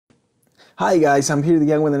Hi guys, I'm here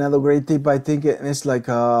again with another great tip. I think it's like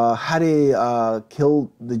how to kill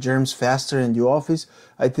the germs faster in your office.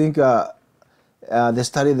 I think the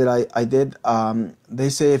study that I did, they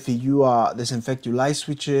say if you disinfect your light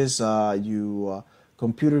switches, your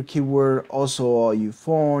computer keyboard, also your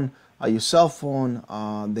phone, your cell phone,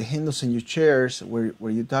 the handles in your chairs where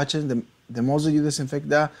you touch it, the most that you disinfect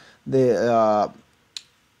that,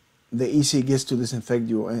 the easy it gets to disinfect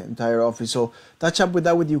your entire office. So touch up with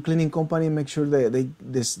that with your cleaning company. Make sure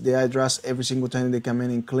they address every single time they come in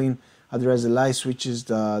and clean. Address the light switches,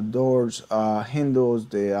 the doors, handles,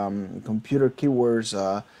 the computer keywords,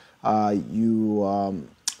 you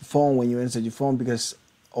phone when you insert your phone, because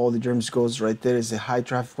all the germs goes right there. It's a high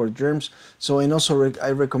traffic for germs. So, and also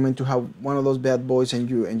I recommend to have one of those bad boys in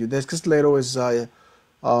your desk. Because later is just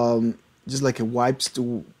like a wipes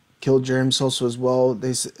to kill germs also as well.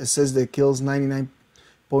 It says that it kills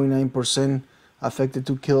 99.9% affected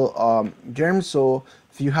to kill germs. So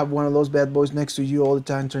if you have one of those bad boys next to you all the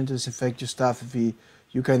time trying to disinfect your stuff, if you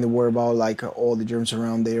kind of worry about like all the germs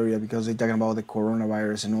around the area, because they're talking about the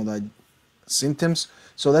coronavirus and all that symptoms.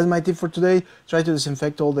 So that's my tip for today. Try to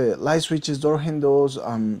disinfect all the light switches, door handles,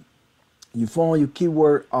 your phone, your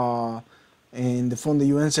keyboard, and the phone that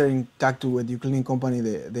you answer and talk to with your cleaning company.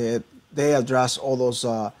 They address all those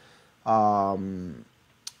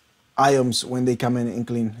items when they come in and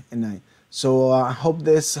clean at night. So I hope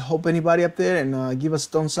anybody up there, and give us a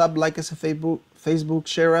thumbs up, like us on Facebook,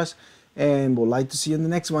 share us, and we'd like to see you in the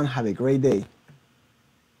next one. Have a great day.